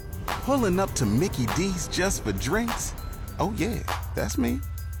Pulling up to Mickey D's just for drinks? Oh yeah, that's me.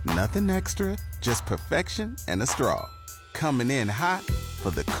 Nothing extra, just perfection and a straw. Coming in hot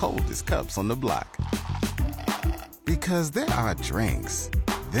for the coldest cups on the block. Because there are drinks.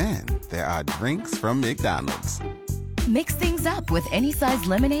 Then there are drinks from McDonald's. Mix things up with any size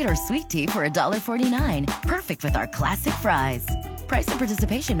lemonade or sweet tea for $1.49. Perfect with our classic fries. Price and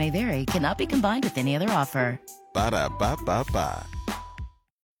participation may vary. Cannot be combined with any other offer. Ba-da-ba-ba-ba.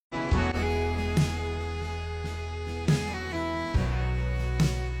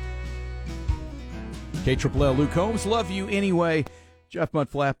 KLL, Luke Combs, love you anyway. Jeff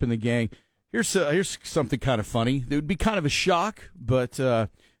Mudflap and the gang. Here's something kind of funny. It would be kind of a shock, but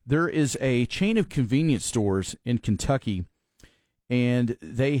there is a chain of convenience stores in Kentucky, and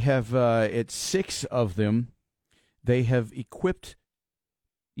they have, it's 6 of them, they have equipped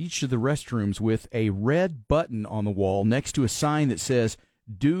each of the restrooms with a red button on the wall next to a sign that says,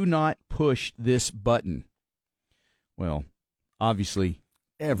 "Do not push this button." Well, obviously,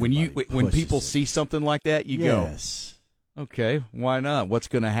 when people see something like that, you go, okay, why not? What's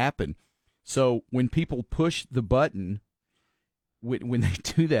going to happen? So when people push the button, when they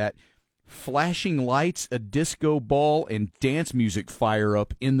do that, flashing lights, a disco ball, and dance music fire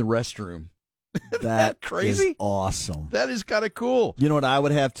up in the restroom. That crazy? Is awesome. That is kind of cool. You know what I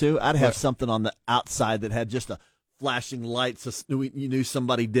would have, too? I'd have something on the outside that had just a flashing light so you knew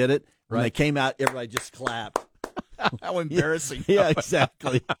somebody did it. When they came out, everybody just clapped. How embarrassing. Yeah,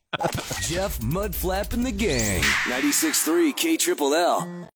 exactly. Jeff Mudflap and the gang. 96.3 KLL.